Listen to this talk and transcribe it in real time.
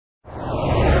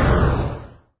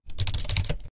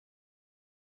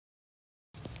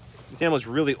This animal is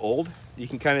really old. You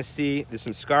can kind of see there's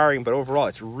some scarring, but overall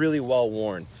it's really well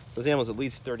worn. This animal is at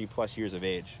least 30 plus years of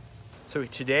age. So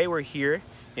today we're here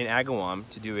in Agawam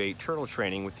to do a turtle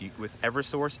training with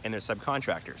Eversource and their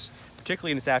subcontractors.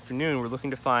 Particularly this afternoon, we're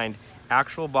looking to find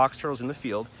actual box turtles in the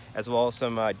field, as well as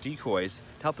some decoys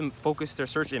to help them focus their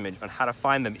search image on how to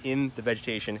find them in the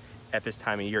vegetation at this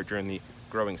time of year during the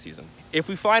growing season. If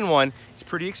we find one, it's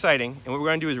pretty exciting, and what we're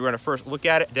going to do is we're going to first look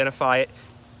at it, identify it,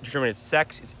 determine its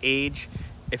sex, its age,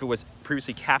 if it was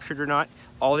previously captured or not.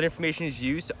 All that information is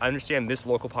used to understand this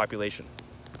local population.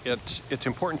 It's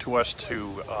important to us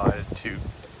to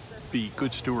be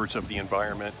good stewards of the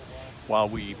environment while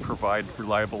we provide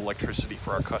reliable electricity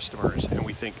for our customers, and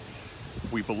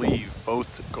we believe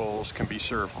both goals can be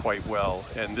served quite well,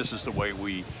 and this is the way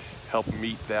we help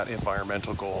meet that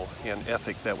environmental goal and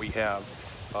ethic that we have.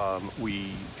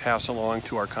 We pass along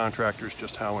to our contractors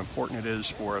just how important it is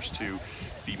for us to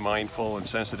be mindful and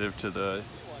sensitive to the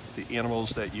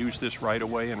animals that use this right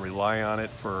of way and rely on it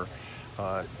for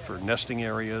nesting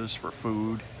areas, for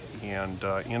food, and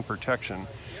protection.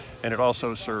 And it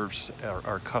also serves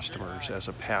our customers as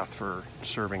a path for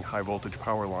serving high voltage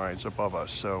power lines above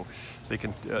us. So we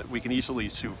can easily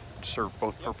serve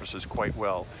both purposes quite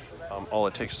well. All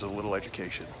it takes is a little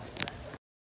education.